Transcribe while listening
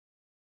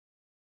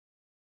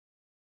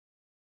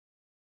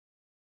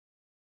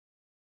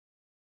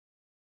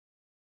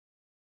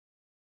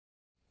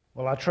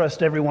Well, I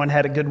trust everyone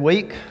had a good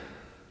week.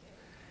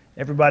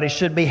 Everybody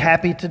should be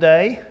happy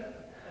today.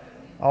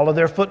 All of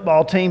their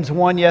football teams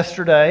won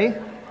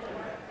yesterday.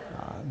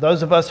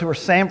 Those of us who are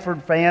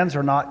Samford fans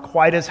are not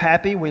quite as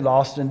happy. We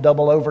lost in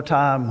double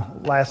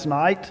overtime last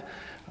night.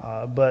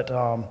 But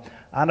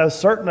I know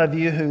certain of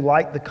you who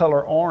like the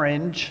color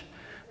orange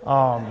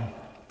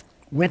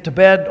went to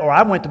bed, or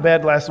I went to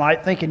bed last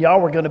night thinking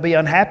y'all were going to be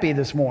unhappy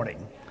this morning.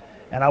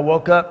 And I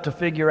woke up to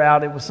figure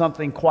out it was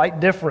something quite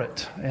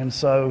different. And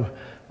so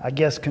I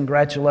guess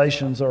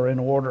congratulations are in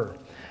order.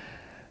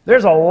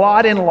 There's a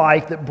lot in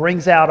life that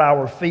brings out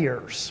our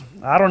fears.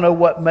 I don't know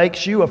what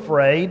makes you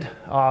afraid,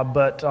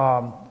 but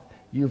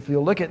if you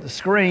look at the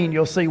screen,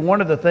 you'll see one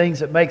of the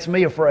things that makes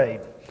me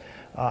afraid.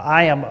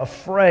 I am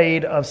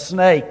afraid of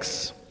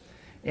snakes.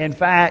 In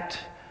fact,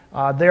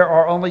 there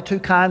are only two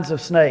kinds of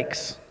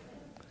snakes,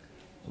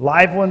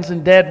 live ones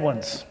and dead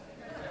ones.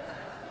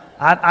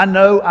 I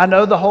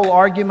know the whole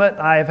argument.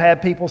 I have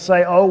had people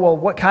say, oh, well,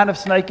 what kind of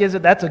snake is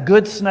it? That's a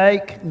good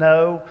snake.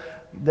 No,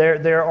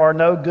 there are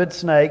no good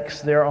snakes.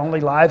 There are only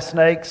live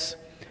snakes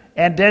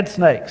and dead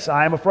snakes.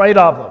 I am afraid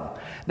of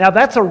them. Now,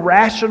 that's a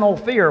rational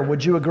fear.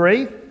 Would you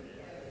agree?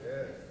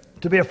 Yes.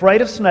 To be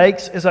afraid of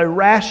snakes is a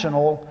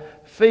rational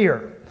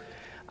fear.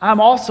 I'm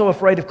also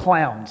afraid of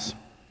clowns.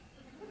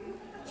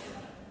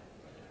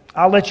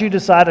 I'll let you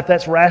decide if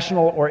that's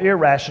rational or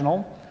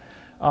irrational,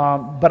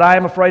 but I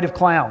am afraid of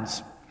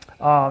clowns.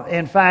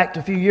 In fact,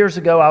 a few years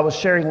ago, I was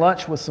sharing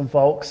lunch with some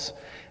folks,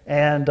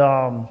 and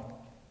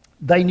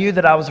they knew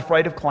that I was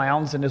afraid of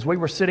clowns. And as we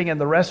were sitting in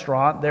the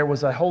restaurant, there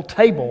was a whole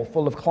table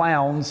full of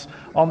clowns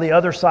on the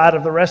other side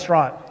of the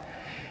restaurant.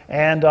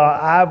 And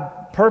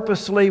I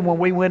purposely, when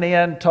we went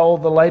in,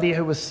 told the lady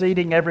who was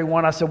seating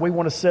everyone, I said, we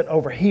want to sit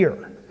over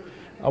here,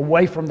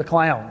 away from the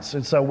clowns.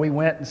 And so we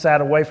went and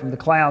sat away from the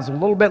clowns. A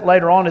little bit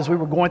later on, as we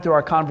were going through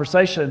our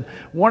conversation,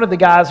 one of the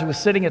guys who was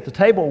sitting at the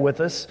table with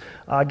us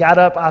got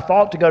up, I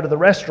thought, to go to the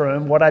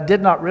restroom. What I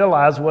did not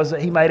realize was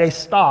that he made a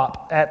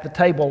stop at the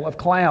table of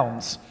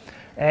clowns.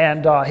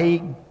 And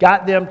he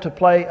got them to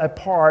play a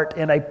part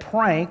in a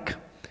prank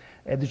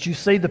that you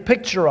see the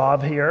picture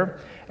of here.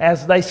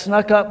 As they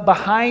snuck up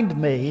behind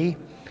me,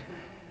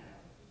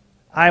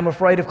 I am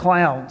afraid of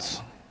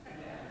clowns.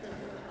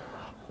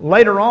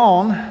 Later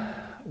on,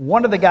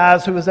 one of the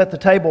guys who was at the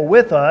table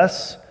with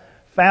us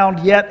found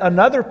yet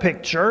another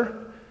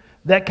picture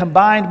that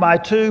combined my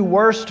two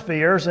worst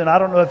fears, and I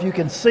don't know if you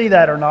can see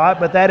that or not,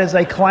 but that is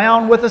a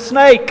clown with a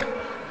snake.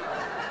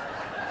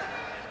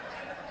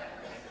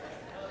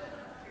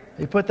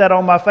 He put that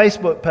on my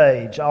Facebook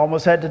page. I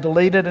almost had to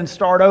delete it and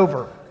start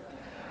over.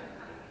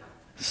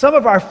 Some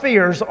of our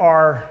fears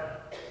are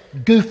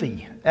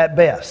goofy at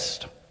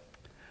best,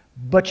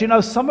 but you know,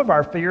 some of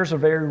our fears are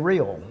very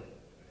real.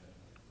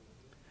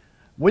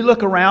 We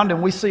look around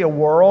and we see a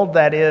world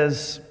that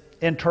is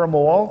in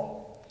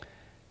turmoil,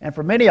 and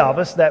for many of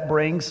us that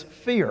brings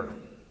fear.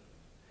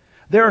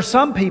 There are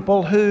some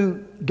people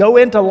who go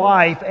into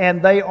life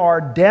and they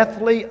are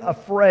deathly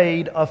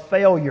afraid of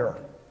failure.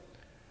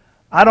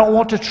 I don't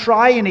want to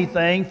try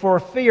anything for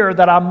fear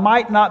that I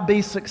might not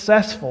be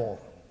successful.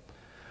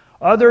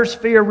 Others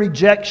fear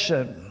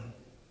rejection.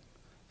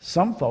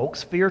 Some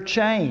folks fear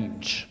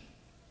change.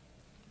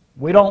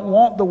 We don't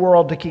want the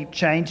world to keep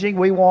changing.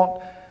 We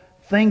want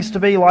things to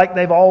be like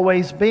they've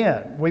always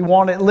been. We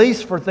want at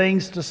least for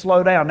things to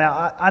slow down.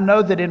 Now, I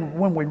know that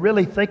when we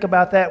really think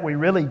about that, we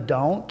really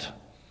don't.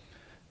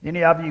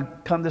 Any of you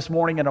come this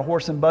morning in a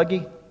horse and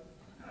buggy?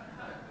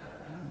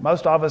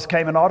 Most of us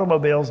came in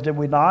automobiles, did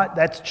we not?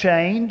 That's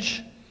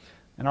change.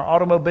 And our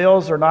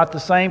automobiles are not the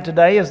same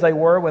today as they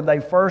were when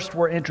they first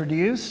were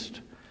introduced.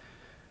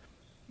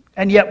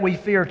 And yet we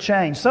fear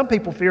change. Some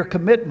people fear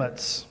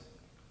commitments.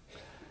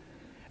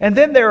 And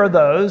then there are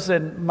those,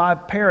 and my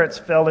parents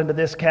fell into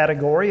this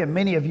category, and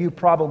many of you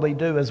probably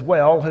do as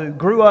well, who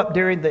grew up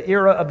during the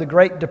era of the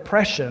Great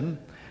Depression,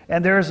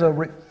 and there's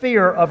a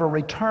fear of a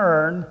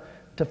return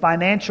to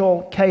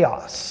financial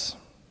chaos.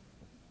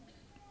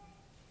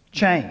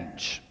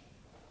 Change.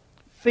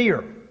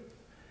 Fear.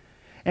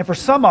 And for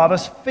some of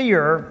us,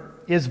 fear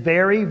is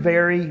very,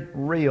 very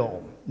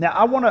real. Now,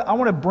 I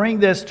want to bring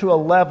this to a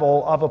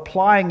level of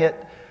applying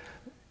it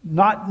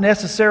not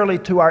necessarily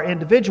to our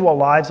individual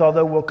lives,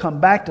 although we'll come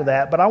back to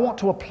that, but I want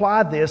to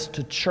apply this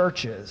to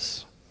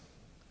churches.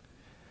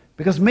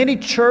 Because many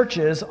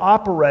churches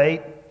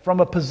operate from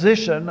a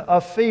position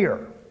of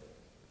fear.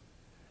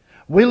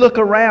 We look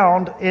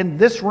around in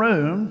this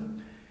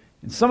room,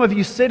 and some of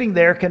you sitting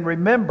there can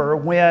remember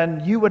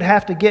when you would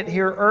have to get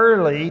here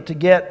early to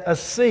get a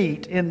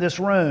seat in this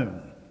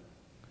room.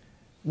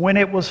 When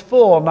it was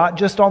full, not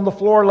just on the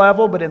floor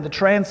level, but in the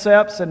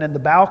transepts and in the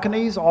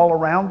balconies all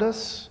around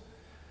us.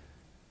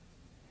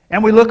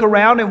 And we look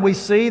around and we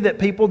see that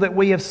people that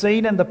we have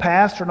seen in the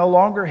past are no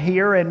longer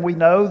here, and we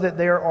know that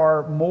there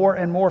are more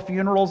and more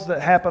funerals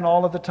that happen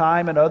all of the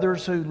time, and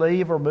others who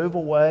leave or move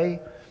away.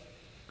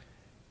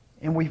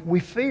 And we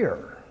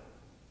fear.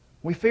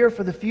 We fear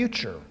for the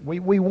future.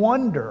 We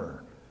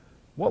wonder,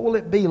 what will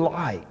it be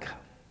like?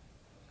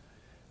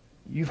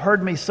 You've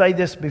heard me say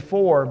this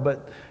before,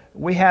 but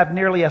we have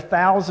nearly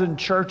 1,000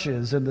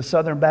 churches in the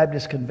Southern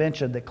Baptist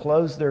Convention that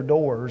close their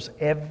doors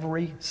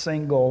every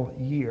single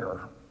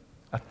year.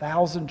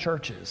 1,000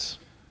 churches.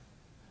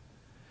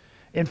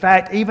 In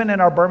fact, even in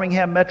our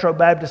Birmingham Metro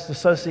Baptist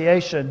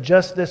Association,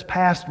 just this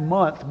past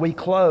month, we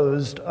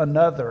closed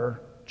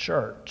another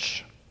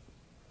church.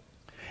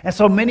 And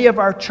so many of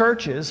our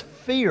churches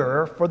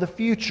fear for the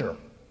future.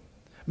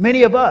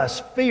 Many of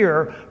us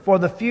fear for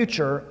the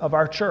future of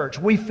our church.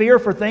 We fear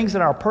for things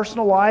in our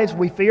personal lives.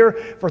 We fear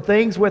for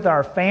things with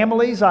our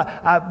families.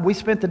 We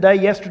spent the day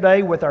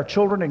yesterday with our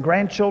children and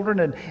grandchildren,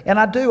 and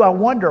I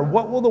wonder,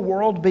 what will the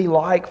world be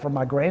like for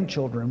my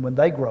grandchildren when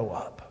they grow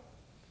up?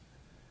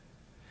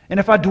 And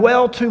if I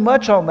dwell too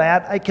much on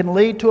that, it can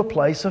lead to a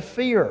place of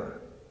fear,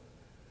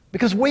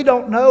 because we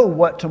don't know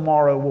what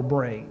tomorrow will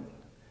bring.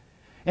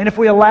 And if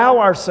we allow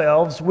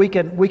ourselves, we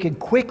can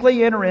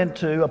quickly enter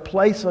into a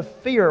place of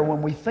fear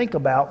when we think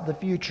about the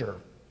future.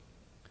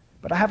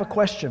 But I have a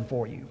question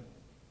for you.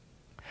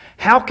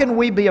 How can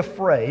we be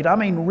afraid, I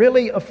mean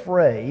really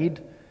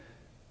afraid,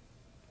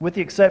 with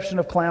the exception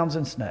of clowns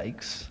and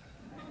snakes?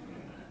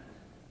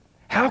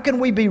 How can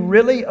we be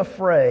really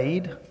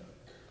afraid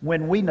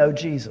when we know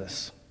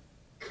Jesus?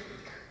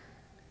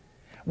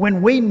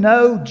 When we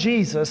know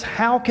Jesus,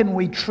 how can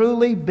we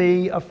truly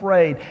be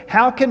afraid?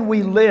 How can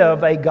we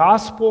live a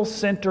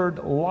gospel-centered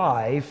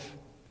life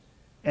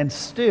and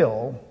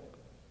still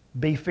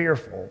be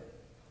fearful?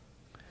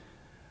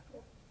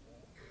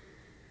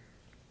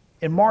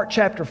 In Mark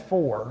chapter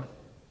 4,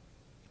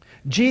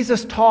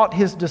 Jesus taught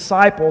his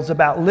disciples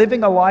about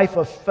living a life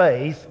of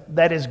faith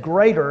that is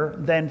greater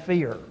than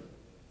fear.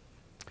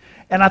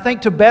 And I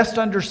think to best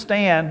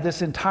understand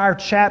this entire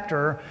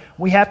chapter,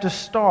 we have to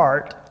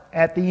start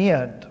at the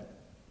end.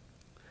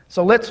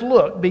 So let's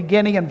look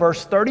beginning in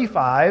verse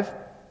 35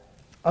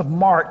 of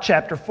Mark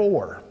chapter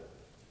 4.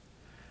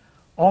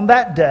 On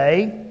that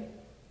day,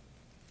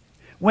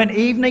 when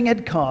evening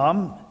had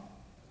come,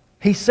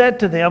 he said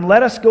to them,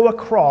 "Let us go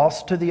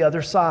across to the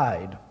other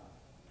side."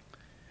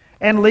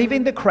 And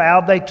leaving the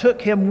crowd, they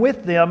took him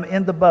with them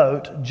in the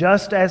boat,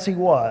 just as he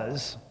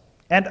was,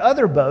 and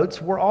other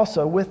boats were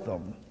also with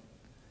them.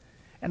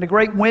 And a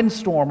great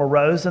windstorm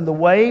arose, and the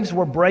waves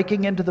were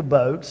breaking into the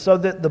boat, so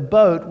that the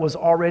boat was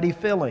already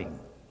filling.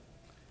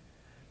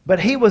 But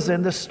he was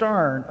in the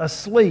stern,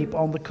 asleep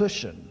on the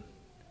cushion.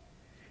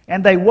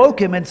 And they woke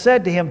him and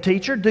said to him,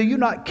 "Teacher, do you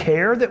not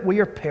care that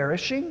we are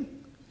perishing?"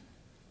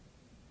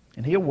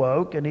 And he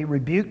awoke, and he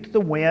rebuked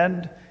the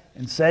wind,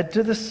 and said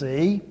to the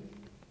sea,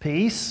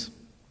 "Peace,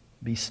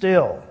 be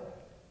still."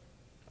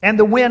 And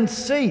the wind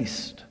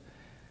ceased,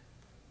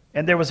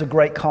 and there was a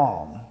great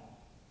calm.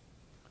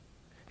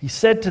 He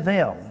said to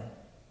them,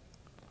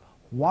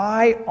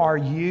 "Why are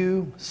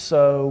you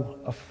so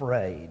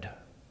afraid?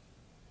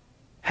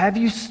 Have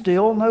you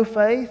still no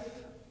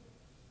faith?"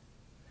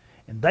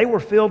 And they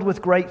were filled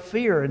with great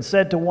fear and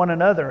said to one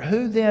another,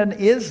 "Who then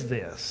is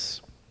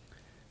this,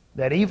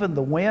 that even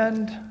the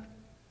wind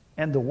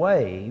and the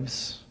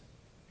waves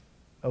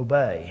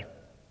obey?"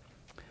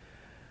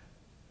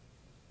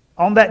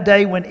 On that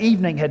day when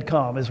evening had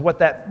come is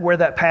where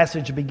that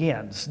passage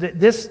begins.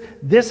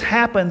 This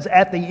happens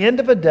at the end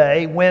of a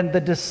day when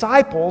the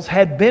disciples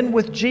had been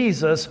with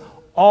Jesus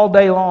all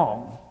day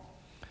long.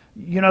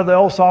 You know the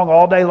old song,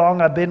 "All day long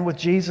I've been with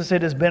Jesus,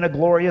 it has been a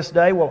glorious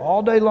day." Well,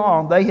 all day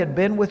long they had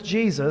been with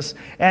Jesus,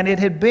 and it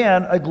had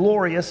been a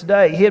glorious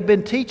day. He had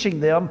been teaching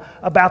them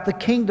about the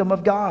kingdom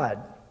of God.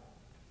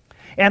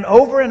 And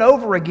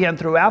over again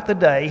throughout the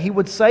day, he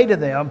would say to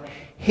them,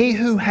 "He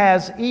who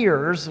has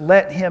ears,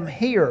 let him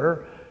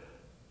hear.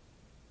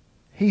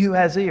 He who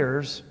has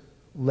ears,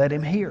 let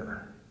him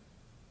hear.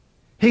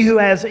 He who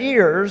has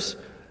ears,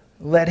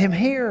 let him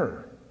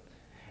hear."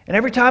 And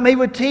every time he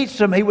would teach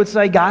them, he would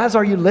say, "Guys,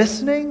 are you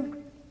listening?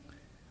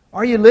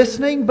 Are you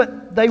listening?"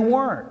 But they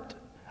weren't.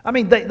 I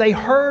mean, they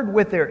heard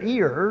with their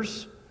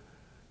ears,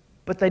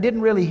 but they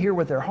didn't really hear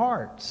with their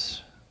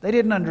hearts. They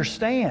didn't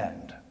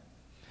understand.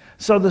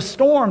 So the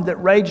storm that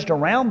raged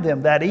around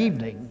them that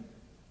evening,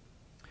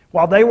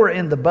 while they were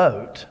in the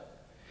boat,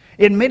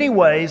 in many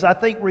ways, I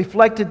think,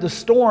 reflected the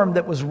storm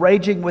that was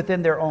raging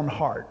within their own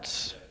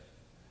hearts.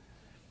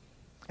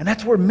 And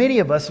that's where many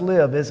of us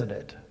live, isn't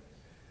it?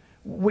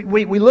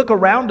 We look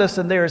around us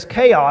and there is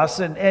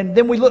chaos, and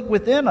then we look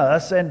within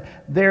us and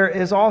there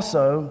is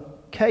also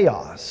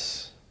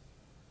chaos.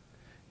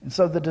 And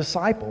so the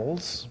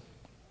disciples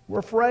were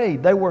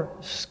afraid. They were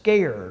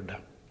scared.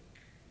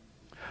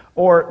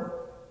 Or,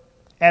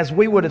 as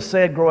we would have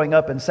said growing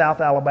up in South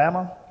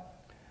Alabama,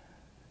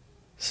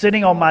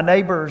 sitting on my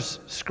neighbor's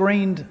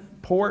screened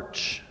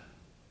porch,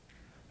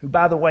 who,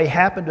 by the way,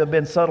 happened to have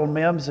been Subtle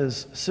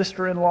Mims'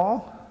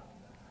 sister-in-law.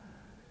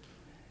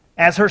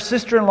 As her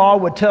sister-in-law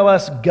would tell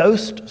us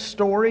ghost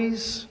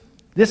stories,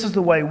 this is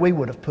the way we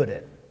would have put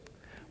it.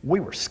 We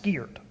were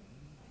scared.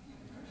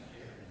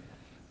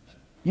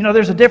 You know,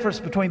 there's a difference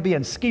between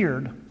being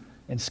scared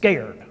and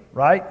scared,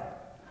 right?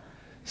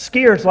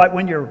 Scared's like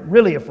when you're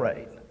really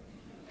afraid.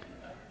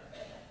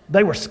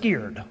 They were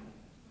scared.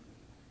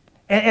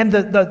 And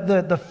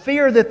the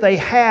fear that they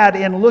had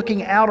in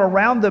looking out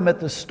around them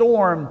at the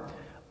storm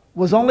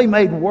was only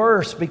made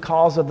worse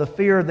because of the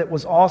fear that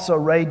was also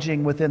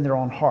raging within their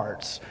own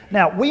hearts.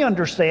 Now, we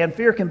understand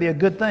fear can be a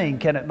good thing,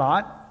 can it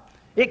not?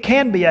 It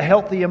can be a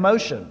healthy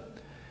emotion.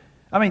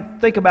 I mean,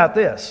 think about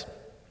this.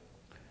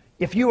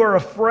 If you are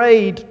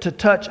afraid to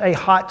touch a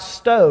hot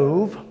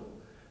stove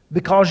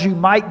because you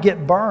might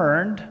get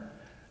burned,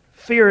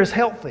 fear is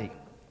healthy.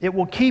 It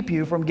will keep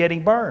you from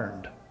getting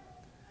burned.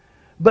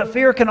 But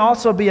fear can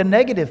also be a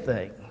negative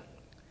thing.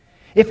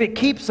 If it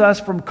keeps us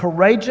from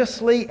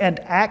courageously and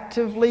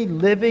actively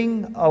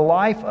living a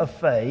life of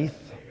faith,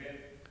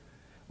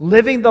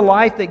 living the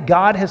life that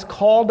God has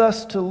called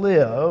us to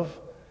live,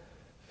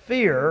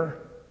 fear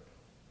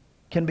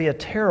can be a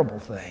terrible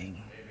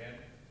thing.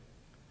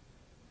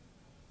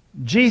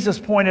 Jesus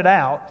pointed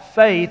out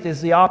faith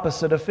is the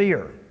opposite of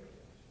fear.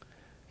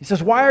 He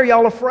says, why are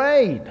y'all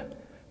afraid?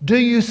 Do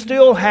you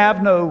still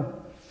have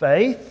no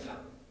faith?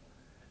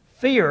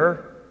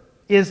 Fear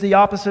is the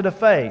opposite of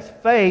faith.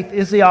 Faith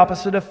is the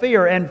opposite of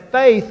fear. And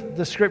faith,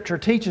 the Scripture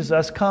teaches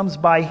us, comes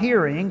by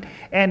hearing,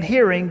 and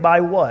hearing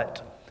by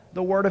what?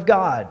 The Word of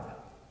God.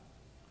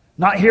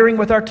 Not hearing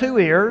with our two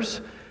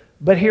ears,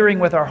 but hearing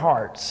with our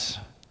hearts.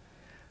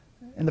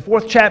 And the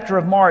 4th chapter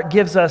of Mark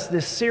gives us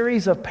this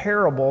series of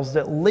parables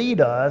that lead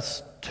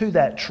us to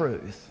that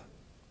truth.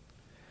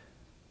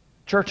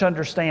 Church,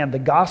 understand, the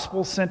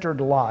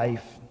gospel-centered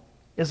life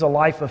is a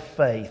life of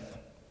faith.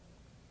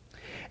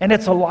 And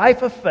it's a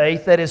life of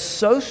faith that is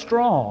so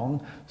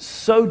strong,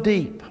 so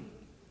deep,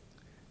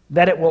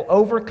 that it will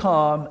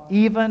overcome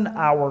even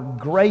our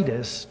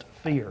greatest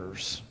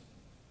fears.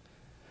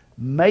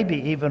 Maybe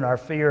even our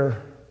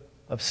fear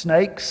of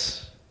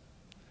snakes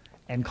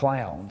and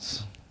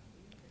clowns.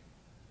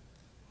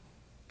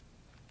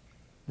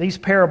 These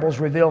parables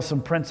reveal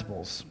some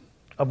principles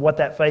of what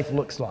that faith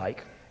looks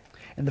like.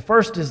 And the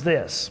first is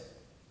this: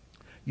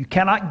 you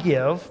cannot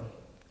give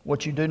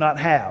what you do not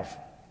have.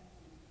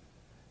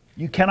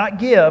 You cannot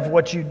give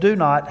what you do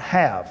not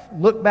have.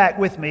 Look back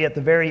with me at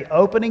the very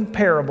opening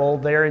parable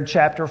there in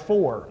chapter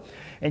 4.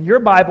 And your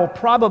Bible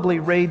probably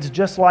reads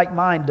just like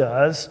mine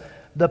does,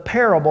 the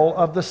parable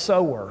of the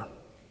sower.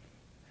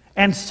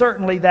 And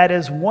certainly that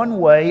is one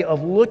way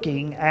of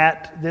looking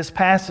at this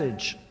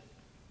passage.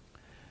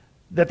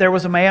 That there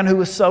was a man who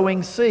was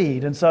sowing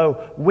seed. And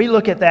so we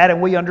look at that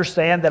and we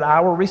understand that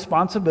our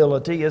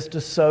responsibility is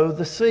to sow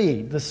the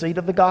seed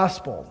of the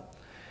gospel.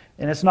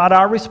 And it's not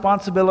our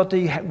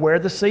responsibility where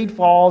the seed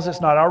falls.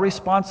 It's not our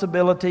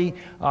responsibility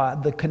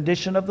the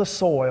condition of the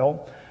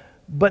soil.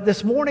 But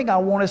this morning I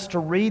want us to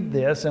read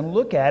this and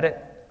look at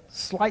it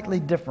slightly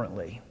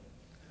differently.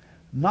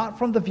 Not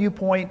from the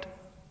viewpoint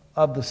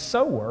of the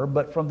sower,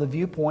 but from the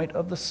viewpoint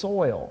of the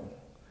soil.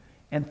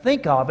 And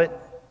think of it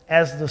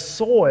as the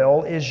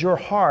soil is your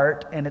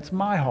heart and it's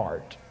my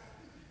heart.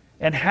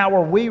 And how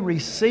are we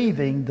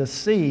receiving the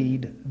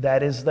seed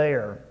that is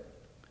there?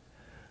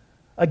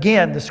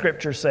 Again, the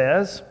Scripture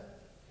says,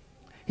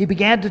 he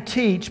began to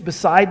teach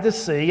beside the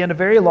sea, and a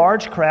very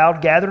large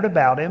crowd gathered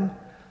about him,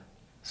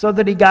 so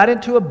that he got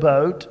into a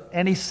boat,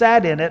 and he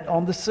sat in it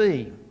on the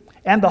sea.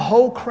 And the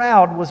whole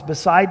crowd was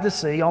beside the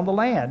sea on the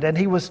land, and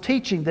he was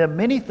teaching them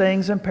many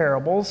things in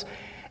parables.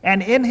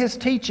 And in his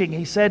teaching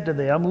he said to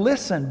them,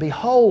 listen,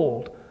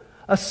 behold,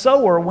 a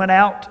sower went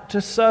out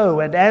to sow,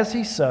 and as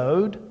he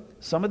sowed,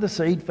 some of the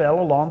seed fell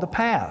along the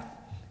path.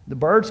 The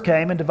birds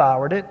came and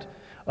devoured it.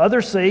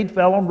 Other seed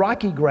fell on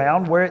rocky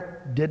ground where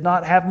it did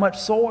not have much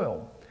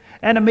soil.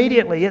 And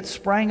immediately it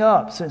sprang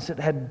up, since it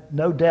had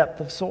no depth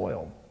of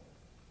soil.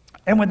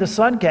 And when the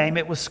sun came,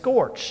 it was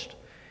scorched.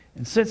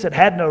 And since it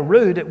had no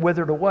root, it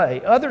withered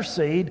away. Other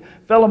seed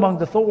fell among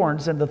the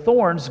thorns, and the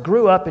thorns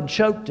grew up and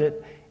choked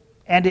it,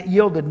 and it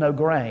yielded no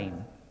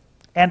grain.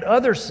 And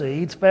other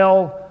seeds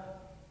fell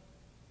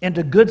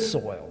into good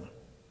soil,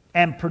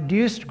 and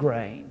produced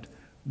grain,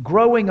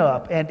 growing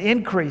up and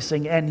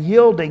increasing and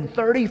yielding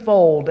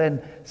 30-fold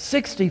and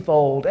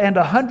 60-fold and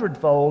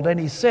 100-fold. And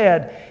he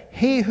said,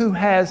 he who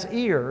has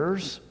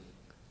ears,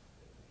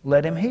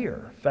 let him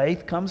hear.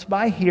 Faith comes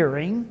by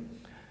hearing,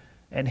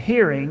 and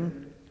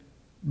hearing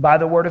by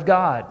the Word of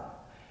God.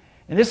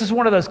 And this is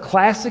one of those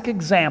classic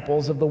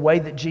examples of the way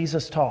that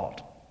Jesus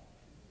taught.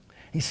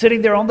 He's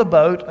sitting there on the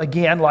boat,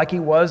 again, like he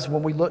was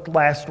when we looked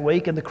last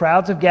week, and the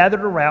crowds have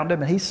gathered around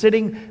him, and he's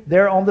sitting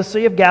there on the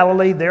Sea of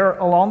Galilee, there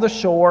along the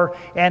shore,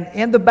 and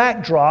in the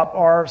backdrop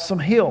are some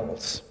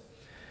hills.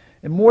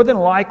 And more than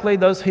likely,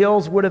 those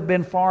hills would have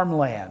been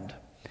farmland.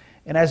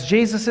 And as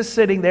Jesus is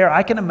sitting there,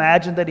 I can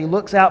imagine that he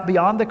looks out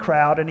beyond the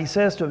crowd, and he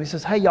says to him, he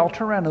says, hey, y'all,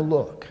 turn around and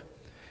look.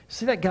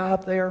 See that guy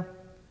up there?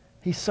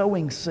 He's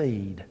sowing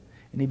seed.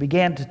 And he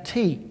began to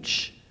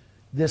teach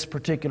this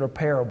particular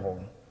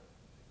parable.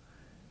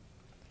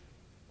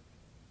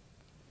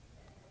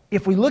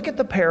 If we look at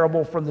the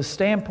parable from the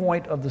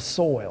standpoint of the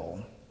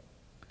soil,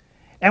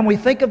 and we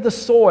think of the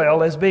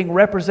soil as being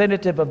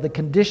representative of the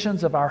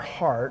conditions of our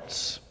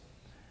hearts,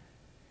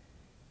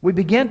 we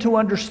begin to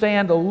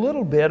understand a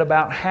little bit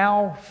about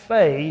how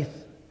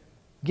faith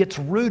gets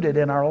rooted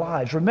in our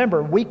lives.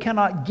 Remember, we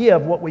cannot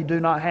give what we do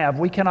not have.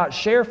 We cannot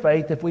share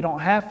faith if we don't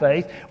have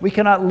faith. We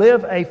cannot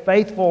live a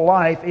faithful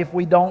life if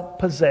we don't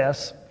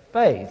possess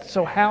faith.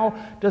 So how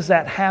does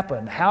that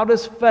happen? How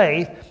does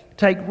faith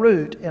take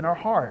root in our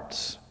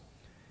hearts?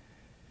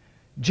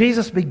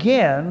 Jesus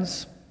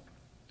begins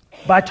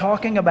by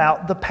talking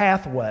about the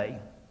pathway.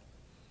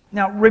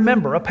 Now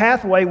remember, a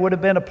pathway would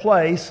have been a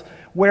place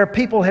where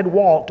people had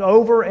walked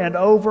over and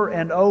over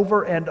and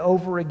over and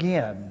over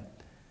again.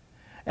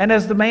 And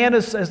as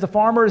the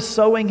farmer is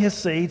sowing his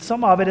seed,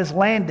 some of it is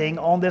landing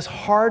on this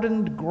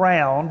hardened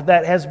ground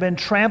that has been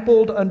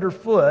trampled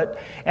underfoot,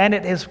 and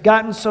it has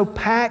gotten so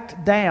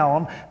packed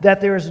down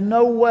that there is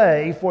no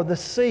way for the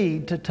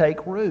seed to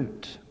take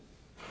root.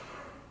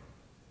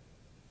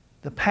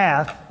 The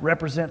path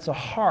represents a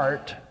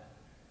heart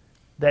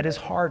that is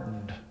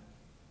hardened.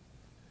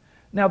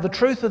 Now, the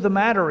truth of the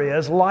matter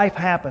is, life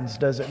happens,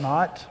 does it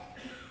not?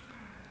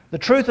 The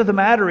truth of the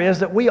matter is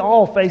that we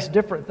all face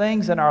different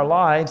things in our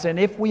lives, and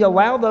if we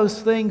allow those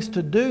things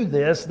to do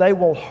this, they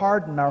will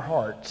harden our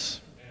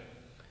hearts.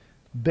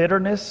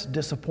 Bitterness,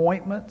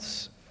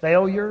 disappointments,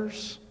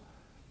 failures.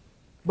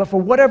 But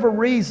for whatever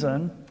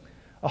reason,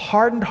 a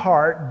hardened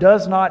heart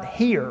does not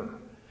hear,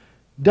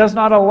 does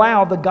not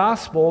allow the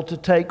gospel to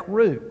take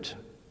root.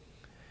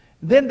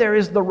 Then there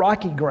is the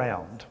rocky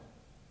ground.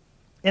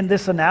 In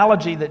this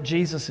analogy that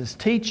Jesus is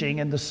teaching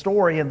in the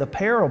story in the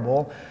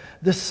parable,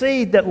 the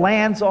seed that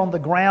lands on the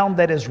ground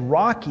that is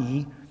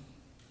rocky,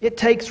 it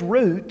takes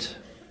root,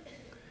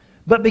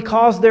 but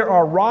because there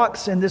are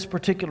rocks in this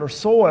particular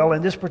soil,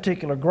 in this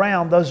particular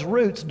ground, those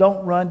roots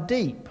don't run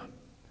deep.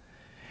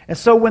 And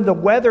so when the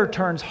weather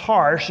turns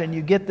harsh and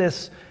you get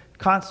this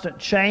constant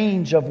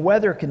change of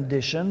weather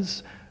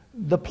conditions,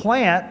 the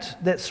plant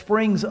that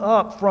springs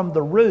up from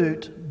the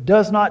root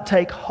does not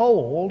take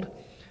hold,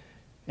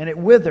 and it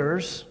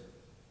withers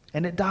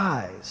and it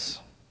dies.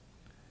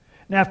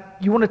 Now, if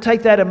you want to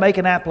take that and make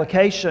an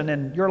application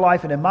in your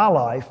life and in my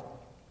life,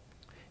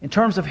 in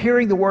terms of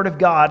hearing the Word of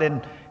God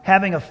and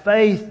having a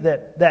faith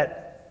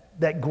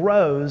that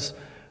grows,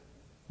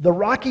 the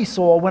rocky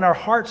soil, when our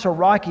hearts are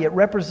rocky, it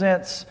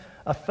represents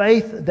a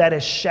faith that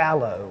is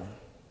shallow,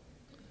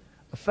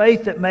 a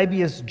faith that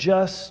maybe is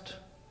just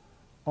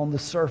on the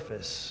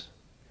surface.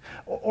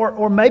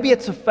 Or maybe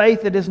it's a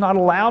faith that is not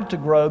allowed to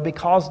grow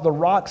because of the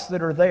rocks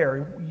that are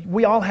there.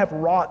 We all have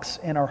rocks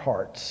in our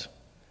hearts.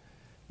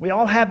 We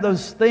all have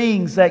those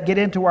things that get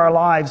into our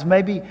lives.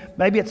 Maybe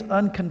it's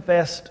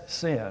unconfessed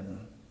sin.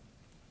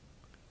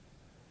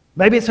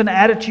 Maybe it's an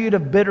attitude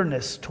of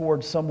bitterness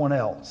towards someone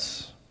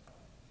else.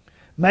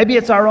 Maybe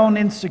it's our own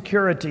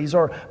insecurities,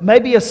 or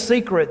maybe a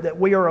secret that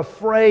we are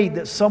afraid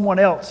that someone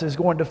else is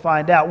going to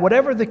find out.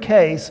 Whatever the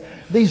case,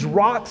 these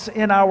rocks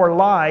in our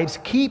lives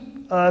keep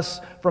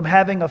us from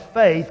having a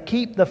faith,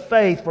 keep the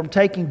faith from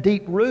taking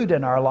deep root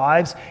in our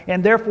lives,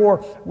 and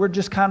therefore we're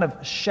just kind of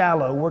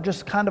shallow. We're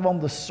just kind of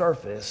on the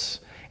surface,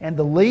 and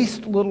the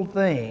least little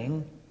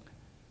thing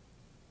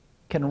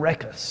can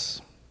wreck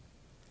us.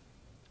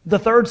 The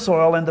third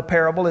soil in the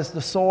parable is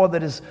the soil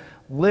that is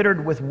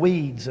littered with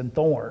weeds and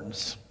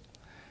thorns.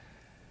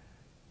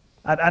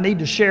 I need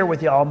to share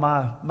with y'all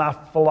my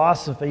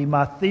philosophy,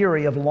 my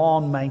theory of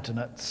lawn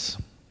maintenance.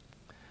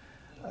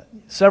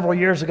 Several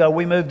years ago,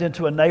 we moved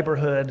into a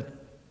neighborhood,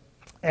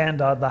 and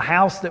the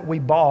house that we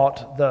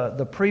bought,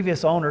 the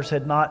previous owners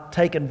had not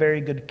taken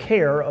very good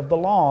care of the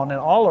lawn.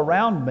 And all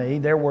around me,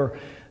 there were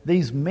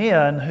these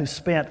men who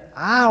spent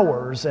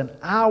hours and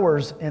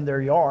hours in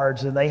their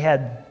yards, and they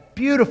had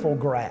beautiful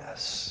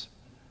grass.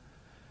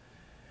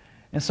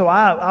 And so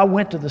I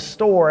went to the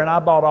store and I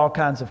bought all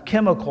kinds of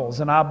chemicals,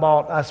 and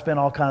I spent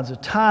all kinds of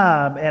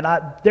time, and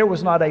there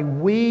was not a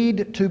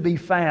weed to be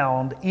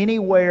found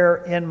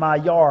anywhere in my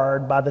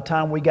yard by the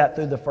time we got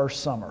through the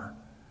first summer.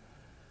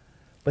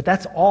 But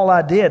that's all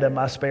I did in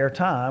my spare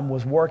time,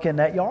 was work in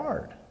that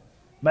yard,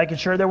 making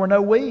sure there were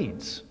no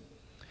weeds.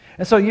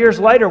 And so years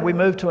later, we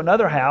moved to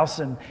another house,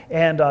 and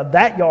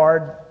that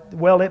yard,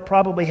 well, it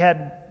probably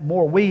had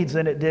more weeds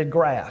than it did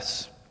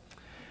grass.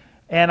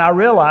 And I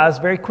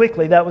realized very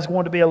quickly that was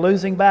going to be a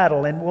losing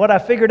battle. And what I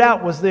figured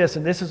out was this,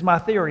 and this is my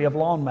theory of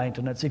lawn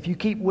maintenance: if you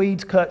keep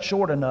weeds cut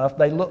short enough,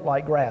 they look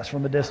like grass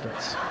from a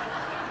distance.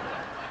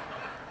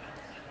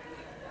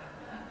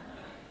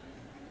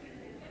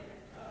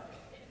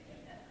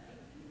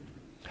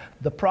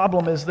 The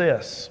problem is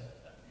this: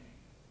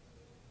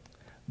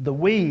 the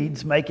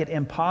weeds make it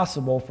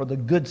impossible for the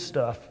good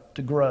stuff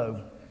to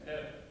grow.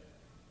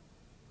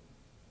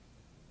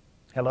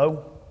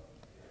 Hello?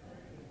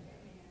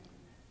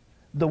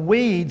 The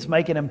weeds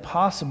make it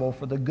impossible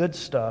for the good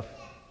stuff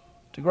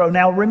to grow.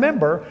 Now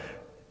remember,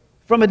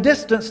 from a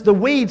distance, the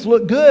weeds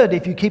look good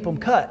if you keep them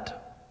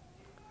cut.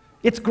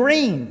 It's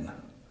green.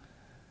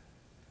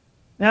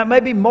 Now it may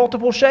be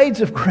multiple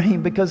shades of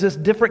green because it's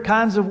different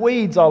kinds of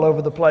weeds all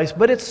over the place,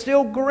 but it's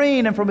still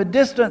green, and from a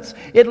distance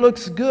it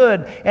looks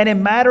good. And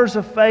in matters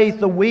of faith,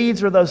 the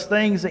weeds are those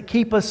things that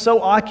keep us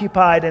so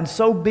occupied and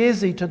so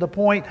busy to the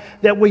point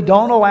that we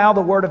don't allow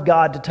the Word of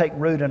God to take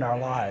root in our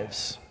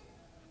lives.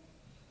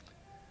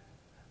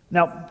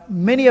 Now,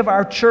 many of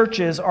our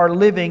churches are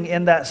living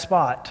in that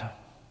spot.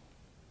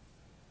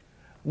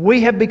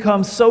 We have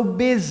become so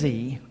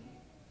busy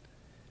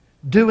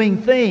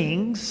doing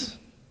things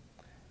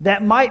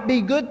that might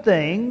be good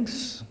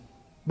things,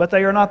 but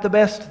they are not the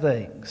best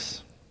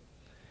things.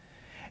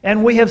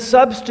 And we have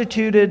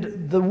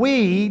substituted the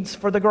weeds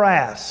for the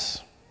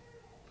grass.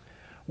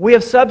 We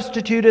have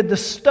substituted the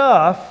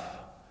stuff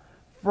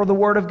for the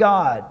Word of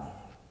God.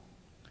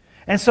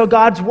 And so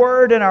God's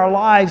Word in our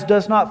lives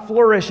does not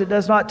flourish. It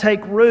does not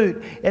take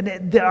root.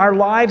 And our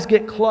lives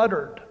get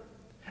cluttered.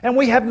 And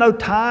we have no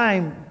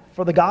time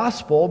for the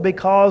gospel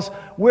because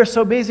we're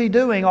so busy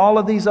doing all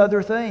of these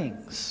other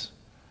things.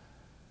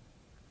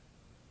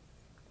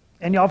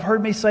 And y'all have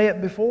heard me say it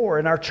before,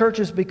 and our church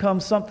has become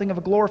something of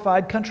a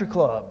glorified country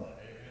club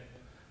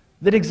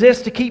that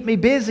exists to keep me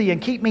busy and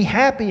keep me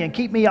happy and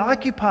keep me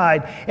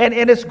occupied. And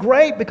it's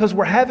great because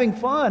we're having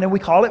fun, and we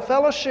call it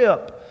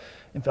fellowship.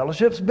 And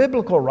fellowship's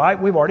biblical, right?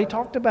 We've already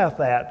talked about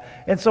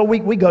that. And so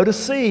we go to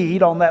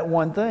seed on that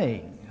one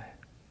thing.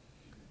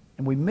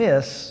 And we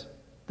miss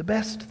the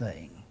best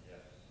thing.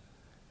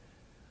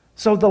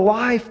 So the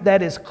life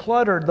that is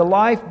cluttered, the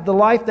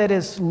life that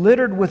is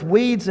littered with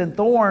weeds and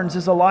thorns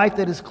is a life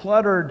that is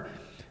cluttered,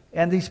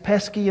 and these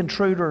pesky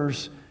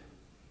intruders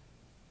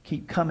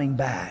keep coming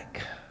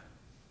back.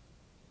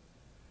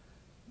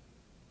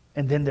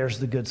 And then there's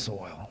the good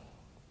soil.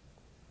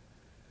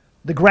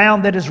 The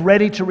ground that is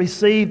ready to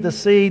receive the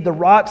seed, the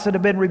rocks that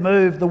have been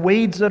removed, the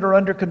weeds that are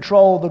under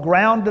control, the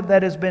ground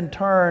that has been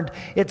turned.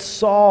 It's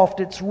soft,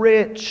 it's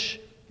rich,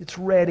 it's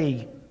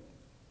ready.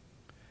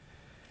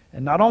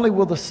 And not only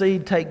will the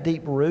seed take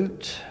deep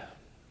root,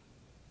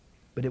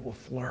 but it will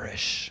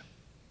flourish.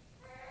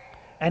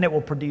 And it will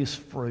produce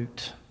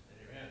fruit.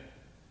 Amen.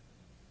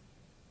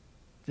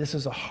 This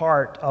is a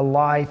heart, a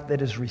life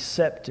that is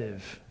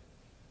receptive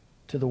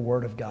to the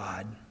Word of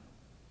God.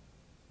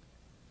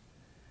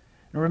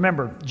 And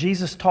remember,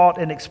 Jesus taught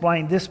and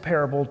explained this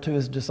parable to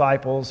His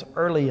disciples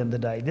early in the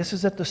day. This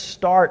is at the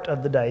start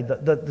of the day.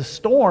 The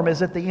storm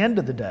is at the end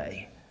of the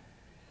day.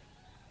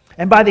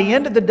 And by the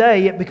end of the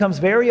day, it becomes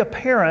very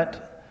apparent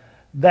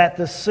that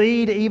the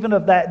seed, even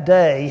of that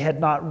day, had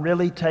not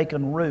really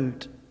taken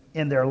root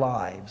in their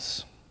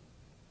lives.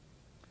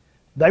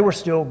 They were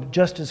still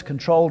just as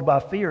controlled by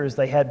fear as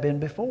they had been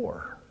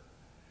before.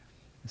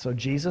 And so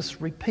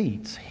Jesus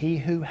repeats, "He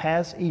who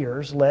has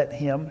ears, let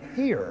him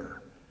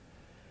hear."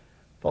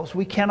 Folks,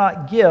 we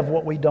cannot give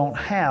what we don't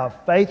have.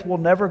 Faith will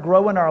never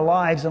grow in our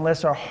lives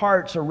unless our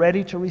hearts are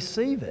ready to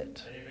receive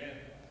it. Amen.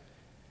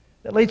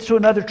 That leads to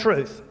another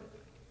truth.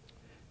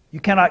 You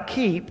cannot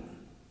keep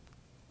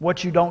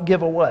what you don't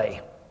give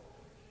away.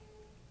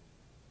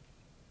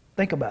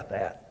 Think about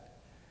that.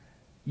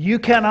 You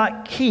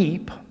cannot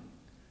keep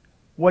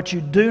what you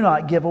do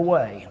not give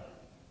away.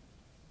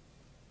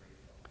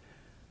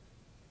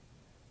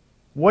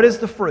 What is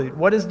the fruit?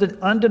 What is the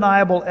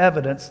undeniable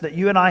evidence that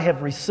you and I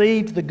have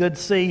received the good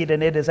seed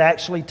and it is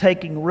actually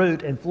taking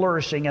root and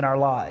flourishing in our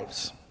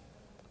lives?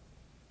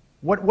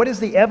 What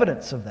is the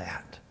evidence of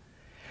that?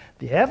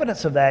 The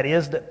evidence of that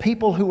is that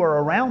people who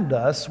are around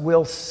us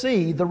will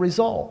see the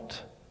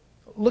result.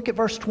 Look at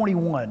verse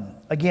 21,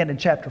 again in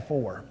chapter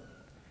 4.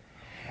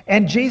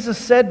 And Jesus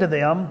said to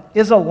them,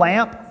 "Is a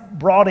lamp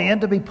brought in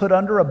to be put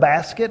under a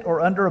basket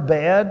or under a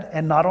bed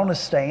and not on a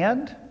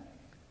stand?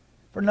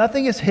 For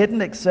nothing is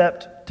hidden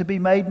except to be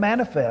made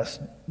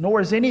manifest,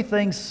 nor is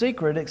anything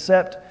secret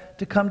except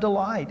to come to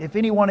light. If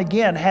anyone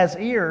again has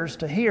ears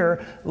to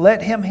hear,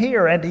 let him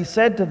hear." And he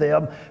said to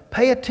them,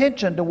 "Pay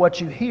attention to what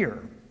you hear.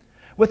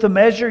 With the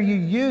measure you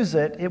use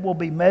it, it will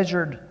be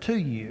measured to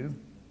you,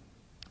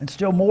 and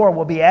still more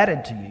will be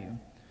added to you.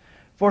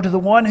 For to the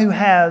one who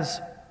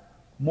has,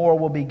 more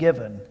will be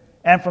given,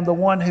 and from the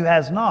one who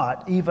has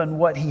not, even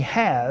what he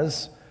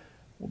has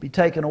will be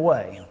taken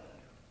away."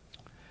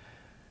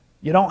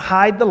 You don't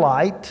hide the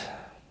light.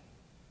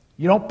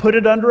 You don't put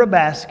it under a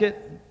basket.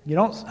 You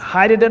don't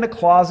hide it in a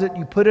closet.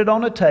 You put it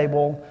on a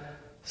table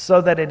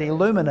so that it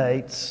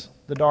illuminates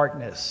the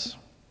darkness.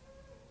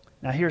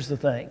 Now here's the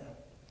thing.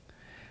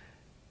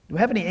 Do we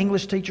have any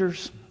English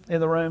teachers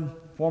in the room?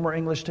 Former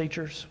English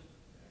teachers?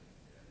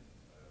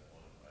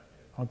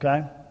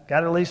 Okay,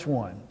 got at least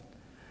one.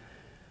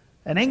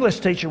 An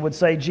English teacher would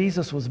say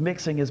Jesus was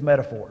mixing his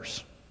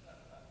metaphors.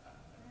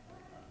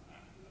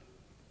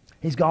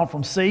 He's gone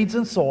from seeds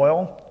and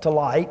soil to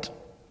light,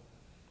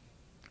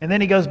 and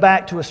then he goes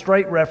back to a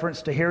straight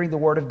reference to hearing the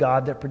Word of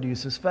God that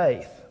produces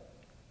faith.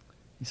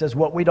 He says,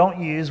 what we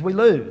don't use, we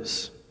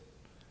lose.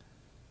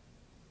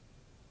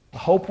 The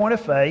whole point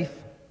of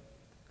faith,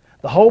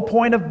 the whole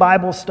point of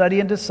Bible study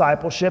and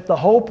discipleship, the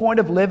whole point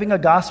of living a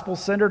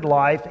gospel-centered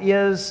life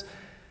is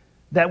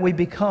that we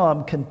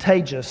become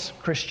contagious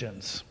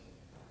Christians.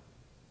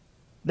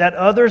 That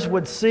others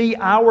would see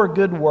our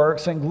good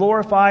works and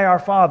glorify our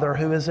Father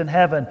who is in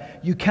heaven.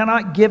 You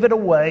cannot give it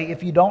away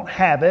if you don't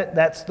have it.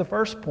 That's the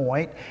first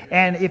point.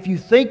 And if you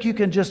think you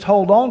can just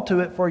hold on to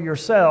it for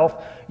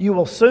yourself, you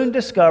will soon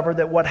discover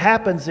that what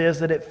happens is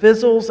that it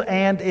fizzles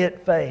and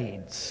it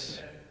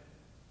fades.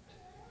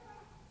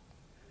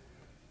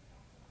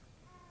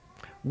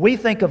 We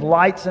think of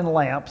lights and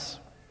lamps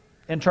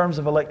in terms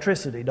of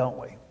electricity, don't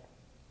we?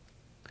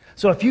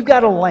 So if you've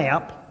got a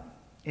lamp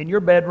in your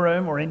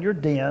bedroom or in your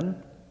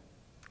den,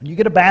 and you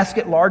get a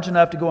basket large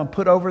enough to go and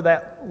put over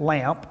that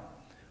lamp,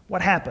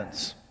 what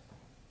happens?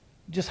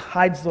 It just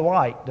hides the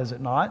light, does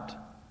it not?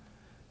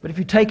 But if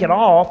you take it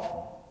off,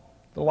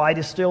 the light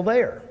is still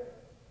there.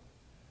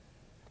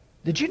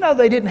 Did you know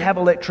they didn't have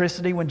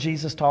electricity when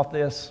Jesus taught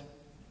this?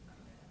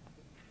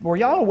 Were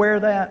y'all aware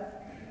of that?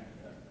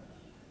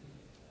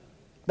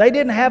 They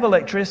didn't have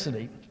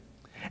electricity.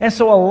 And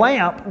so a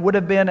lamp would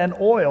have been an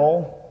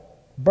oil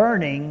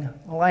burning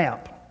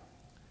lamp.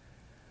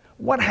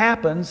 What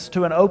happens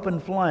to an open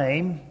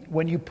flame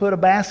when you put a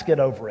basket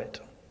over it?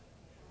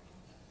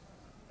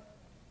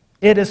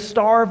 It is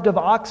starved of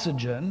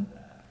oxygen,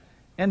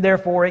 and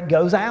therefore it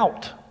goes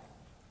out.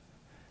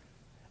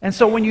 And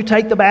so when you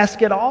take the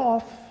basket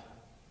off,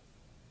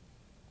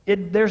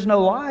 there's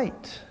no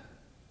light.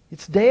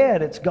 It's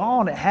dead. It's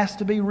gone. It has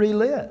to be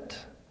relit.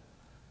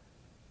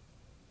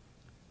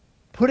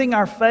 Putting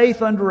our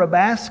faith under a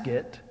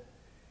basket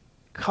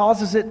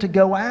causes it to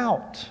go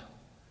out.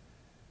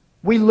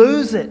 We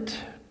lose it.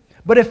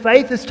 But if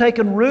faith has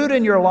taken root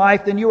in your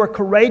life, then you are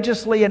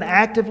courageously and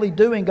actively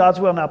doing God's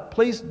will. Now,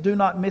 please do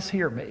not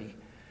mishear me.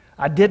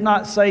 I did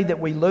not say that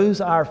we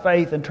lose our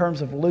faith in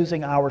terms of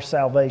losing our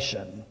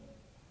salvation.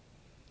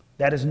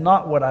 That is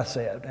not what I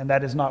said, and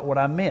that is not what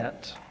I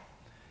meant.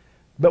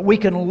 But we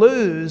can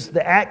lose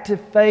the active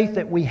faith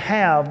that we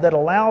have that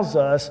allows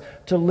us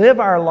to live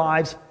our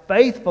lives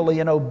faithfully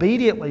and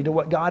obediently to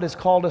what God has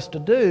called us to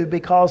do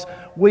because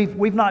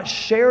we've not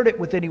shared it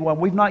with anyone.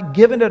 We've not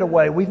given it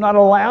away. We've not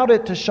allowed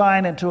it to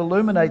shine and to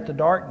illuminate the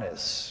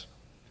darkness.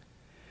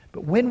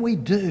 But when we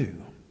do,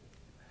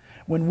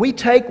 when we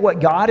take what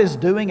God is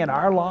doing in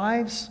our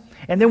lives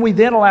and then we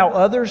then allow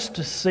others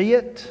to see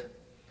it,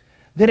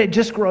 then it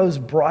just grows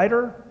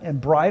brighter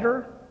and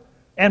brighter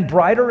and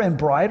brighter and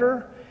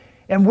brighter.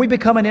 And we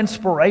become an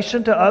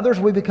inspiration to others.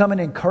 We become an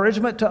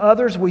encouragement to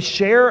others. We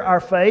share our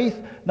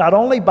faith not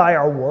only by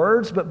our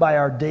words, but by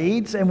our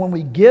deeds. And when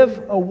we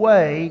give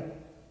away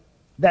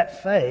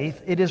that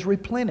faith, it is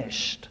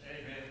replenished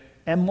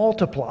and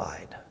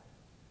multiplied.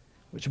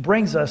 Which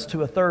brings us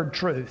to a third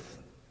truth.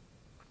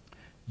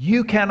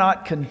 You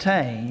cannot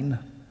contain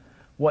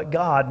what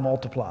God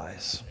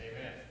multiplies.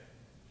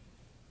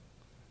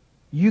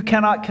 You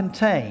cannot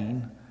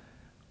contain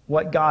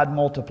what God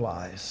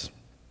multiplies.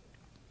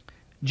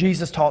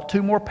 Jesus taught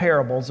two more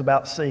parables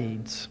about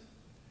seeds.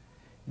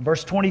 In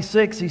verse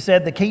 26, he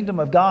said, the kingdom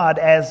of God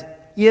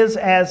is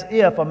as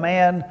if a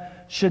man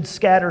should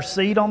scatter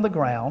seed on the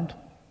ground.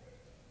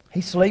 He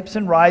sleeps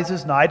and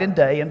rises night and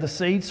day, and the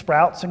seed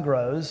sprouts and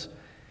grows.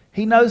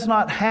 He knows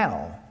not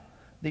how.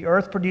 The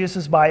earth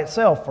produces by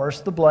itself,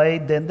 first the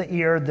blade, then the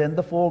ear, then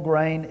the full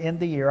grain in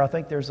the ear. I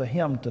think there's a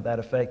hymn to that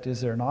effect, is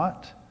there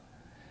not?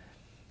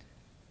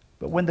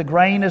 But when the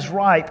grain is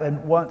ripe,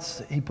 and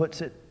once he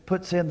puts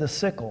in the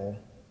sickle,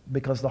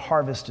 because the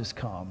harvest has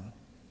come.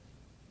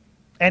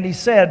 And he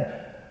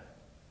said,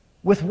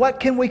 with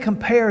what can we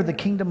compare the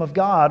kingdom of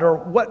God, or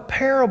what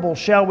parable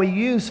shall we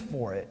use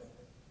for it?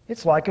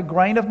 It's like a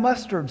grain of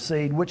mustard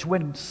seed, which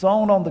when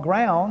sown on the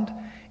ground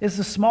is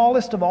the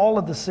smallest of all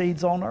of the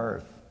seeds on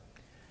earth.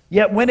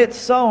 Yet when it's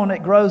sown,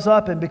 it grows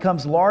up and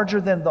becomes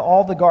larger than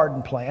all the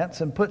garden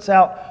plants and puts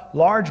out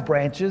large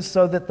branches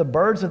so that the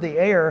birds of the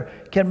air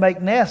can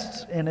make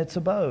nests in its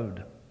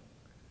abode.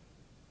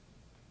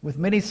 With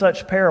many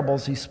such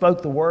parables, he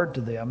spoke the word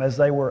to them as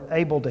they were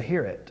able to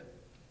hear it.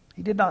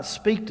 He did not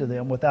speak to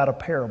them without a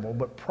parable,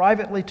 but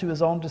privately to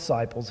his own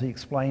disciples he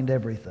explained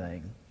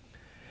everything.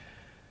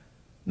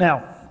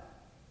 Now,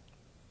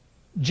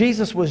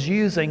 Jesus was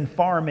using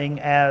farming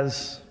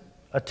as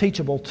a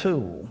teachable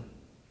tool,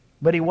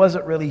 but he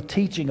wasn't really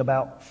teaching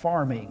about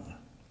farming.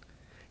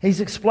 He's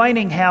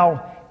explaining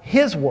how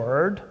his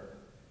word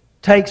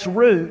takes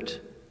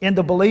root in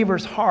the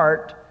believer's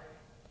heart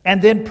and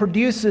then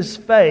produces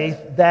faith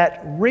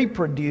that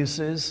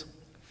reproduces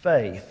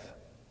faith.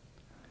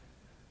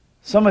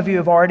 Some of you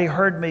have already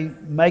heard me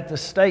make the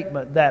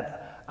statement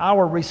that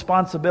our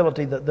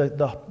responsibility,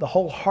 the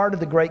whole heart of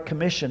the Great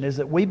Commission, is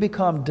that we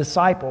become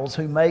disciples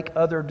who make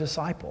other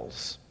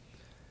disciples.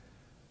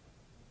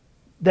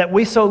 That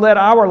we so let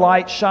our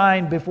light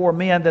shine before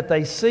men that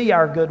they see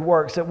our good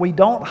works, that we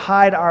don't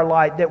hide our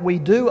light, that we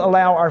do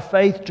allow our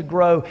faith to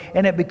grow,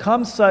 and it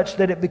becomes such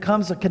that it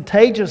becomes a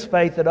contagious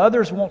faith that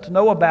others want to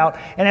know about.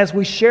 And as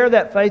we share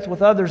that faith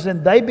with others,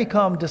 then they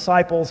become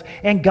disciples,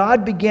 and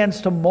God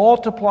begins to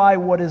multiply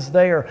what is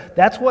there.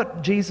 That's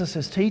what Jesus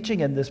is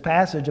teaching in this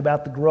passage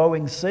about the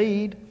growing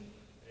seed.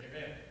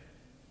 Amen.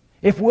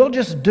 If we'll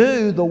just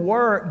do the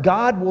work,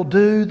 God will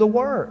do the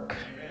work.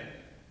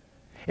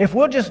 If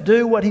we'll just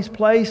do what He's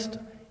placed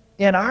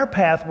in our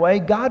pathway,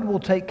 God will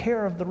take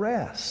care of the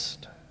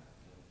rest.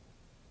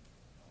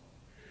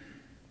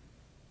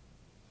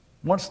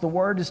 Once the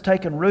Word has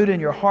taken root in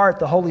your heart,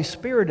 the Holy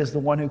Spirit is the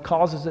one who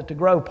causes it to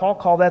grow. Paul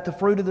called that the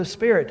fruit of the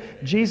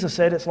Spirit. Jesus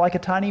said it's like a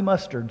tiny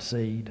mustard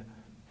seed.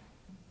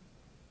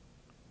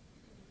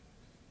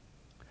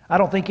 I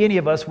don't think any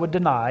of us would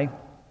deny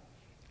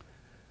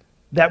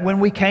that when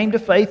we came to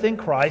faith in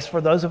Christ,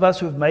 for those of us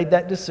who have made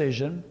that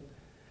decision,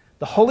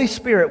 the Holy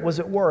Spirit was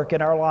at work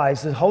in our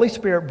lives. The Holy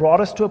Spirit brought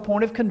us to a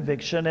point of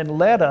conviction and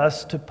led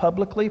us to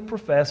publicly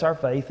profess our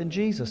faith in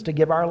Jesus, to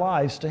give our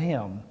lives to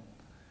Him.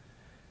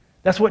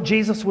 That's what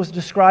Jesus was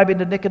describing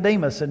to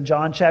Nicodemus in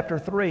John chapter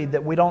 3,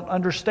 that we don't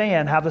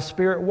understand how the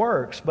Spirit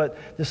works, but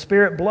the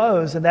Spirit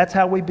blows, and that's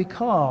how we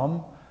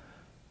become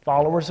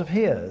followers of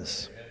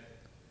His.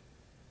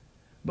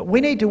 But we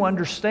need to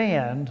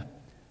understand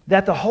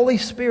that the Holy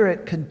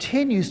Spirit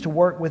continues to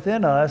work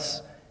within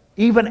us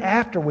even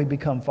after we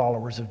become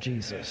followers of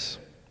Jesus.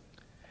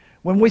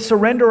 When we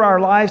surrender our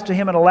lives to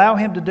Him and allow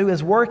Him to do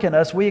His work in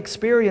us, we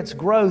experience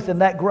growth,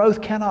 and that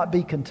growth cannot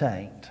be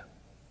contained.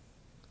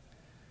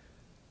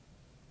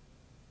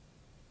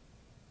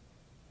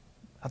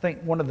 I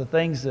think one of the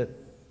things that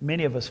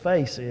many of us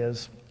face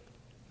is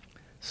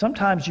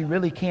sometimes you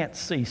really can't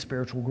see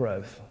spiritual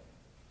growth.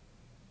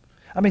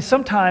 I mean,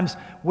 sometimes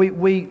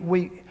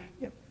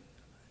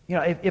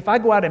if I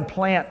go out and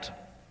plant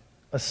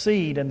a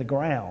seed in the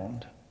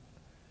ground,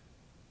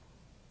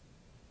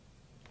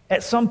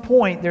 at some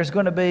point there's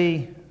going to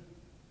be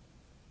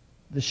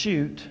the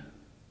shoot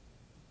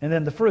and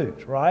then the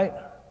fruit, right?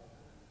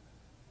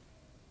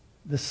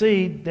 The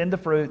seed, then the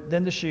fruit,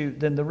 then the shoot,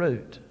 then the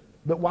root.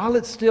 But while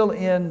it's still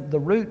in the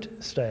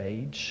root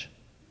stage,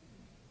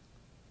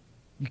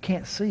 you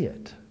can't see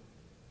it.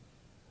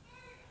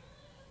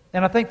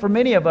 And I think for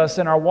many of us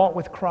in our walk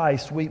with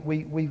Christ, we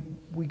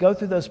go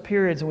through those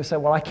periods and we say,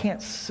 well, I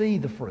can't see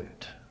the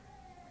fruit.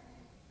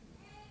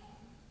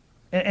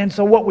 And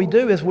so what we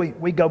do is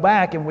we go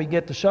back and we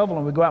get the shovel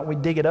and we go out and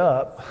we dig it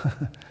up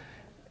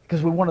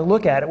because we want to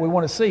look at it. We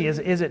want to see, is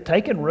it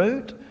taking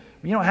root?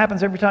 You know what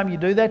happens every time you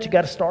do that? You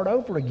got to start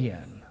over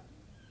again.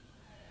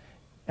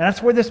 And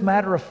that's where this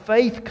matter of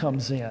faith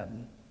comes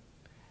in.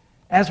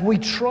 As we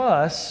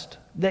trust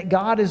that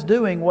God is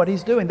doing what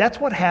He's doing. That's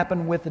what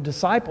happened with the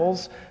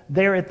disciples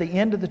there at the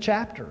end of the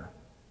chapter.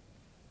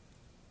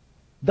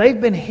 They've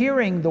been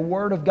hearing the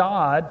Word of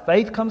God.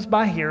 Faith comes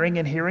by hearing,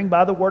 and hearing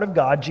by the Word of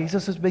God.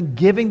 Jesus has been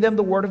giving them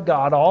the Word of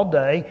God all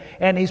day,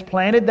 and He's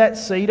planted that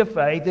seed of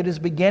faith. It is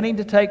beginning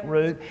to take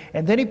root,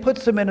 and then He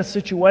puts them in a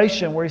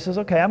situation where He says,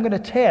 okay, I'm going to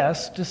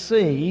test to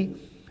see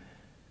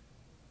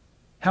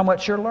how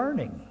much you're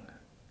learning.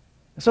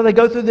 So they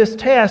go through this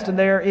test, and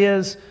there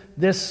is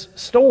this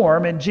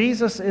storm, and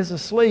Jesus is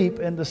asleep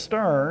in the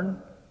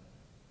stern,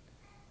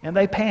 and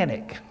they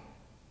panic.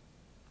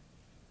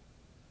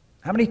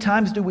 How many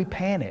times do we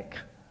panic?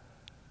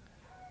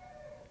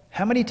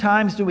 How many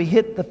times do we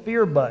hit the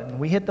fear button?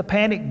 We hit the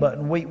panic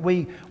button.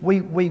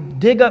 We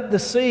dig up the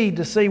seed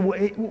to see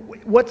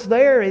what's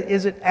there.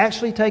 Is it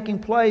actually taking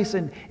place?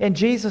 And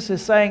Jesus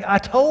is saying, I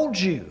told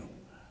you.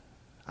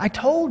 I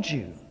told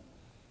you.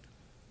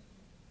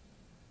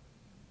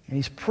 And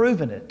He's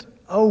proven it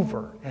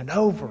over and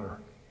over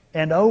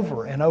and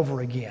over and over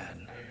again.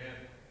 Amen.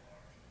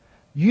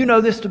 You know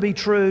this to be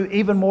true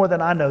even more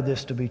than I know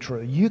this to be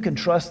true. You can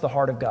trust the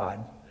heart of God.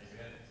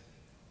 Amen.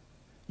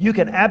 You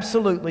can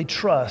absolutely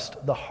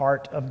trust the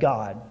heart of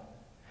God.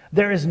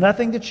 There is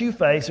nothing that you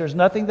face, there's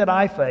nothing that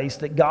I face,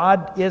 that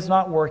God is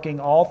not working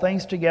all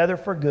things together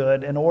for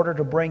good in order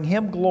to bring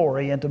Him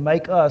glory and to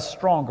make us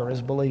stronger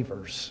as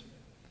believers.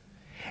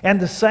 And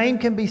the same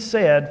can be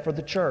said for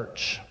the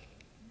church.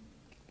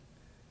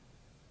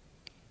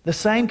 The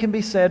same can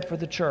be said for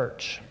the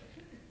church.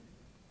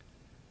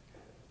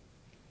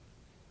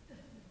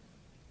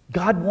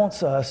 God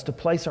wants us to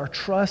place our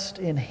trust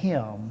in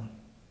Him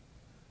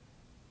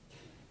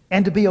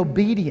and to be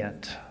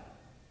obedient,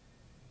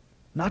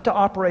 not to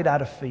operate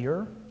out of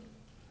fear,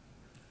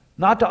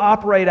 not to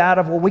operate out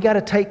of, well, we got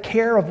to take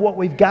care of what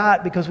we've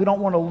got because we don't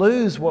want to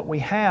lose what we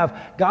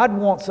have. God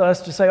wants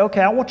us to say,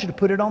 okay, I want you to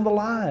put it on the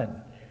line.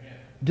 Amen.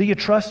 Do you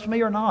trust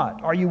me or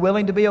not? Are you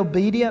willing to be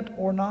obedient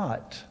or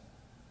not?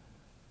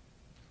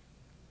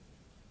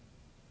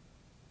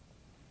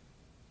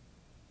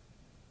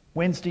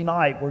 Wednesday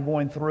nights we're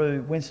going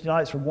through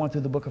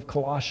the book of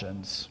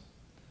Colossians.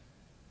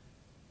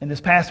 And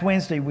this past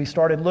Wednesday we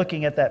started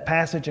looking at that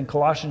passage in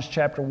Colossians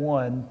chapter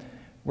 1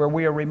 where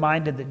we are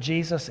reminded that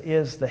Jesus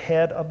is the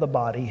head of the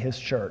body, His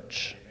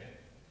church.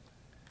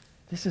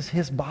 This is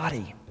His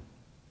body.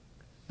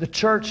 The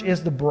church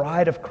is the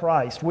bride of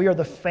Christ. We are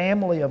the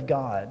family of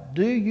God.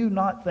 Do you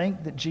not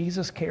think that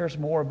Jesus cares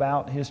more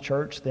about His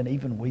church than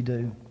even we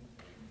do?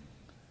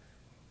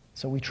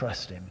 So we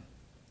trust Him.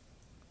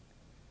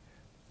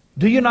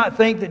 Do you not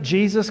think that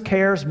Jesus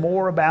cares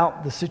more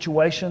about the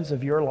situations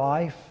of your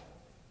life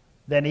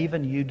than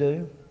even you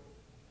do?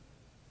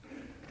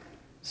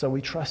 So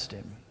we trust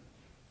Him.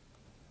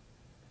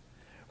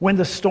 When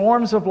the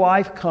storms of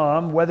life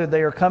come, whether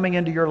they are coming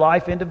into your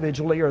life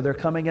individually or they're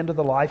coming into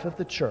the life of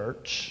the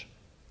church,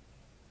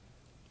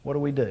 what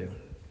do?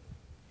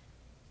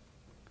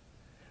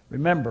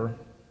 Remember,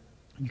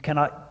 you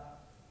cannot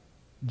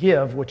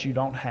give what you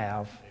don't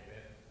have.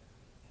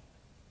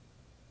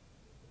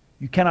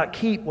 You cannot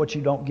keep what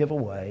you don't give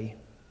away.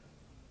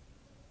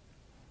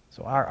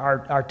 So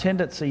our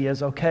tendency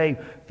is, okay,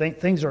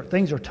 things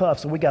are tough,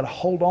 so we got to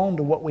hold on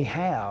to what we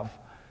have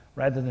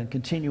rather than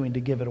continuing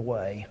to give it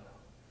away.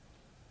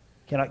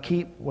 You cannot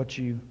keep what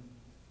you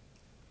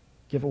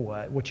give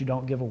away, what you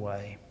don't give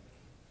away.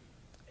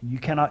 And you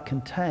cannot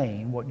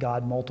contain what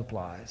God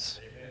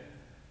multiplies.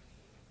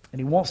 And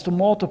He wants to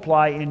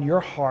multiply in your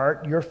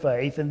heart, your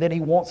faith, and then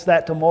He wants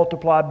that to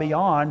multiply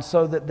beyond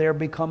so that there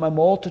become a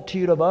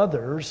multitude of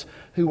others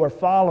who are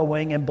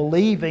following and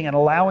believing and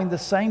allowing the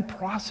same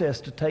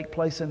process to take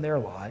place in their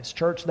lives.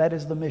 Church, that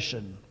is the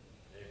mission.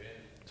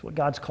 It's what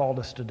God's called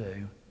us to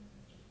do.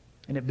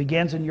 And it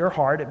begins in your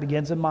heart, it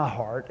begins in my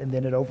heart, and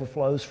then it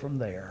overflows from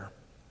there.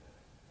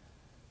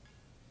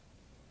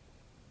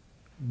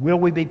 Will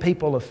we be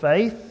people of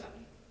faith,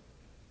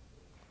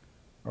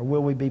 or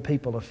will we be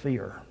people of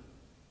fear?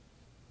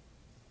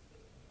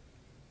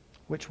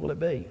 Which will it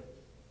be?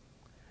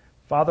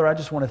 Father, I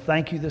just want to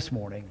thank you this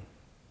morning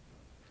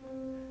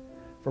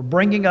for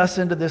bringing us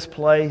into this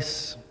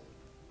place,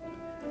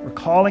 for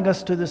calling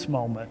us to this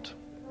moment.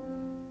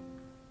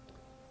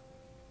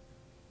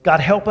 God,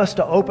 help us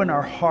to open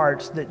our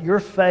hearts that your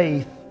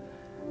faith,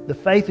 the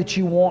faith that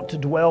you want to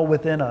dwell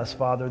within us,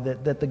 Father,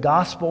 that the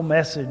gospel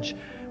message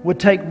would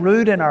take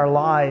root in our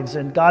lives,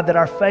 and God, that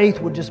our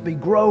faith would just be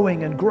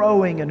growing and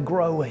growing and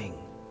growing.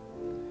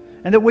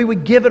 And that we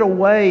would give it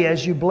away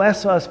as you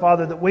bless us,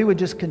 Father, that we would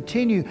just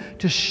continue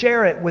to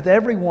share it with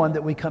everyone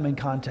that we come in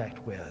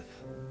contact with.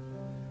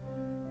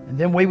 And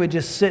then we would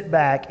just sit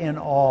back in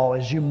awe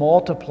as you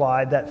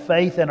multiply that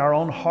faith in our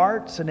own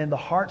hearts and in the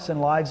hearts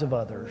and lives of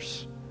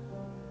others.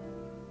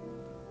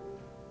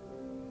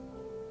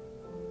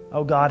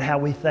 Oh God, how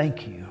we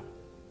thank you.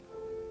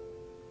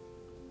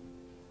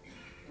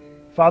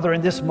 Father,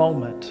 in this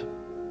moment,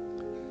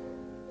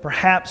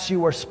 perhaps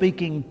you are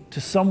speaking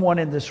to someone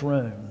in this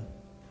room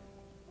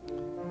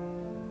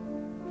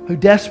who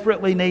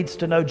desperately needs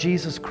to know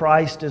Jesus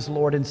Christ as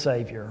Lord and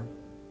Savior.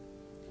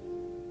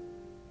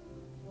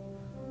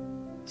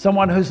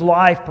 Someone whose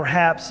life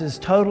perhaps is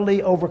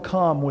totally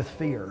overcome with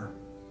fear.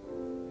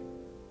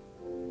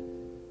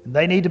 And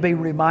they need to be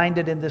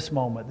reminded in this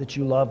moment that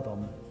you love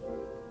them.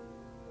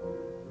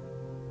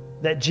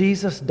 That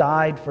Jesus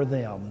died for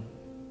them.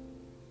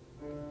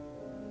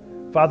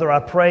 Father, I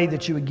pray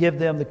that you would give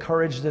them the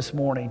courage this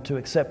morning to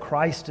accept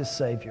Christ as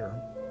Savior.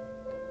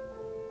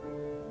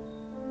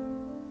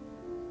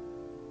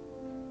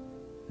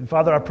 And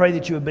Father, I pray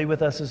that you would be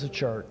with us as a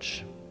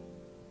church.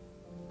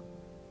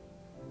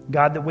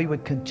 God, that we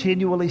would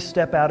continually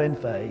step out in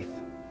faith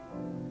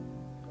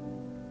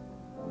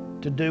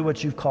to do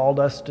what you've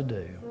called us to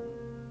do.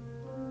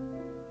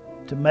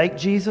 To make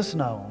Jesus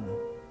known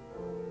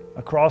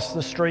across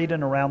the street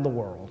and around the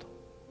world.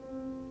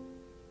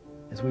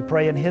 As we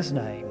pray in His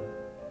name,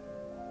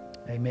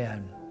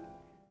 amen.